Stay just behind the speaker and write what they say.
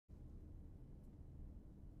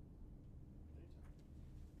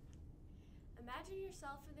Imagine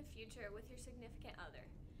yourself in the future with your significant other.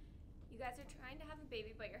 You guys are trying to have a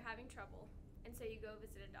baby, but you're having trouble, and so you go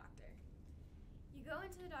visit a doctor. You go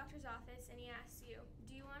into the doctor's office and he asks you,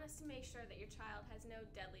 do you want us to make sure that your child has no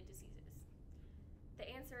deadly diseases? The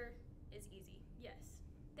answer is easy, yes.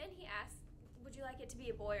 Then he asks, would you like it to be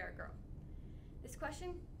a boy or a girl? This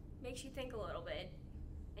question makes you think a little bit,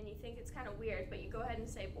 and you think it's kind of weird, but you go ahead and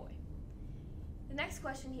say boy. The next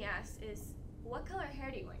question he asks is, what color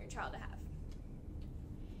hair do you want your child to have?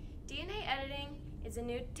 DNA editing is a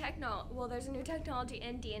new technology. Well, there's a new technology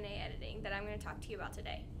in DNA editing that I'm going to talk to you about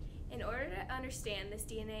today. In order to understand this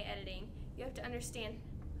DNA editing, you have to understand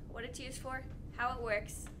what it's used for, how it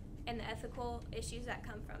works, and the ethical issues that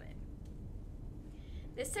come from it.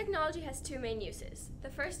 This technology has two main uses. The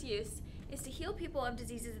first use is to heal people of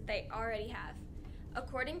diseases that they already have.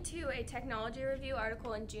 According to a Technology Review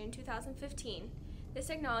article in June 2015, this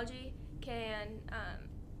technology can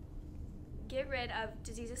get rid of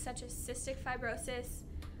diseases such as cystic fibrosis,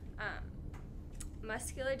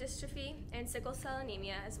 muscular dystrophy, and sickle cell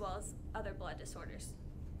anemia, as well as other blood disorders.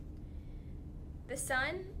 The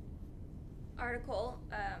Sun article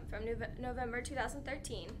from November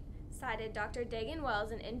 2013 cited Dr. Dagan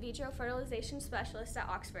Wells, an in vitro fertilization specialist at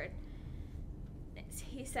Oxford.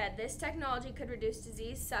 He said this technology could reduce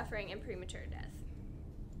disease, suffering, and premature death.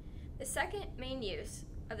 The second main use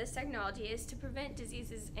of this technology is to prevent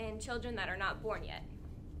diseases in children that are not born yet.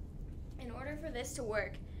 In order for this to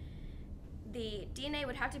work, the DNA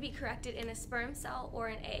would have to be corrected in a sperm cell or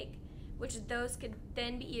an egg, which those could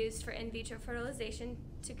then be used for in vitro fertilization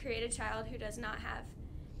to create a child who does not have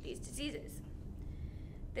these diseases.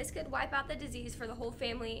 This could wipe out the disease for the whole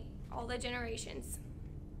family, all the generations.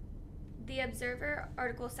 The Observer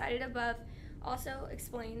article cited above also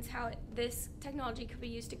explains how this technology could be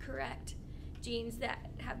used to correct genes that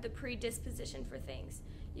have the predisposition for things.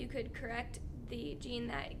 You could correct the gene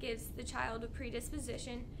that gives the child a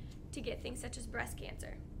predisposition to get things such as breast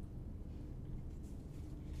cancer.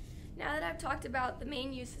 Now that I've talked about the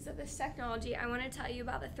main uses of this technology, I want to tell you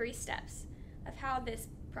about the 3 steps of how this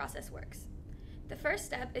process works. The first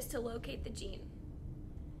step is to locate the gene.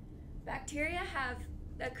 Bacteria have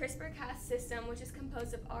the CRISPR-Cas system, which is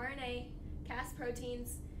composed of RNA, Cas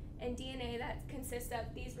proteins, and DNA that consists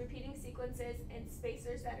of these repeating sequences and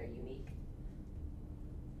spacers that are unique.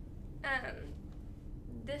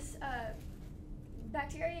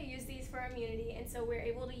 Bacteria use these for immunity, and so we're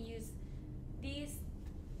able to use these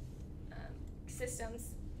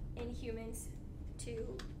systems in humans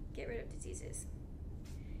to get rid of diseases.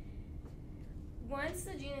 Once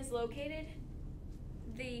the gene is located,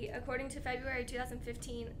 according to February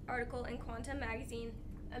 2015 article in Quantum magazine,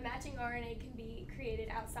 a matching RNA can be created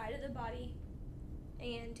outside of the body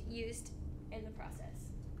and used in the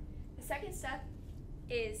process. The second step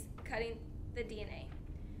is cutting the DNA.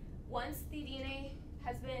 Once the DNA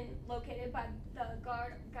has been located by the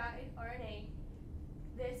guide RNA,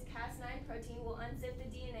 this Cas9 protein will unzip the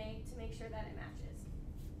DNA to make sure that it matches.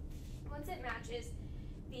 Once it matches,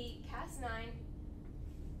 the Cas9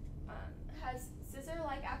 has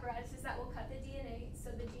scissor-like apparatuses that will cut the DNA so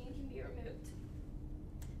the gene can be removed.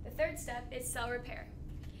 The third step is cell repair.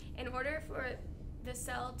 In order for the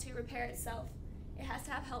cell to repair itself, it has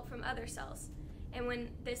to have help from other cells. And when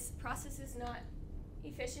this process is not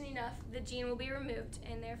efficient enough, the gene will be removed,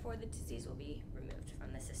 and therefore the disease will be removed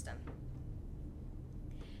from the system.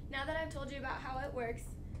 Now that I've told you about how it works,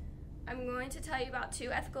 I'm going to tell you about 2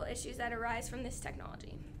 ethical issues that arise from this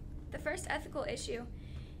technology. The first ethical issue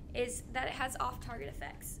is that it has off-target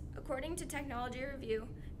effects. According to Technology Review,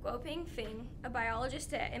 Guoping Feng, a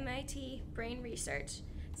biologist at MIT Brain Research,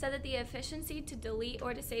 said that the efficiency to delete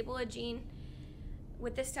or disable a gene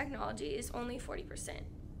with this technology is only 40%.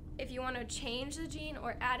 If you want to change the gene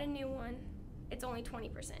or add a new one, it's only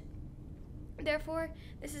 20%. Therefore,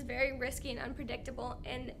 this is very risky and unpredictable,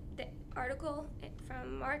 and the article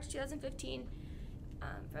from March 2015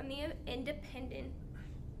 from the Independent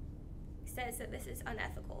says that this is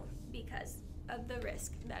unethical because of the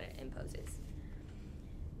risk that it imposes.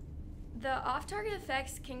 The off-target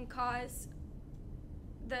effects can cause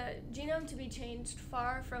the genome to be changed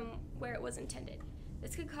far from where it was intended.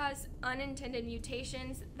 This could cause unintended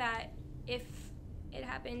mutations that, if it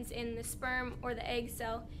happens in the sperm or the egg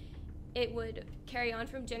cell, it would carry on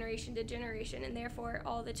from generation to generation, and therefore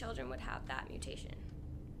all the children would have that mutation.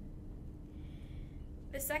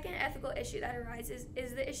 The second ethical issue that arises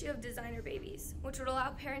is the issue of designer babies, which would allow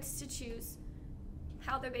parents to choose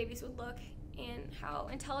how their babies would look and how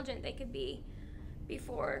intelligent they could be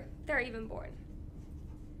before they're even born.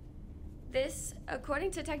 This,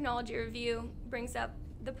 according to Technology Review, brings up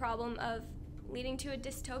the problem of leading to a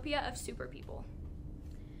dystopia of super people,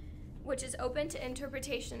 which is open to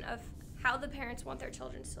interpretation of how the parents want their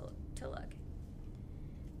children to look.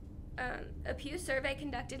 A Pew survey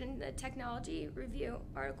conducted in the Technology Review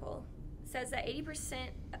article says that 83%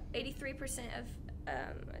 of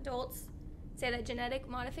adults say that genetic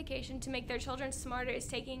modification to make their children smarter is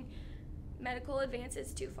taking medical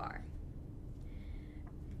advances too far.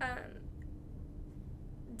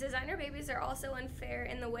 Designer babies are also unfair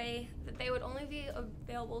in the way that they would only be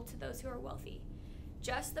available to those who are wealthy.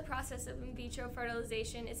 Just the process of in vitro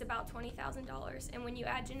fertilization is about $20,000, and when you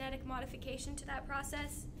add genetic modification to that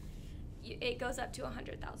process, it goes up to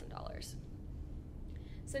 $100,000.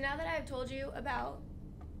 So now that I've told you about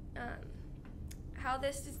how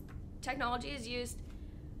this technology is used,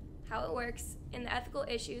 how it works, and the ethical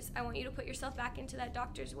issues, I want you to put yourself back into that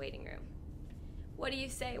doctor's waiting room. What do you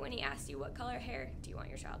say when he asks you what color hair do you want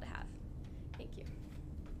your child to have? Thank you.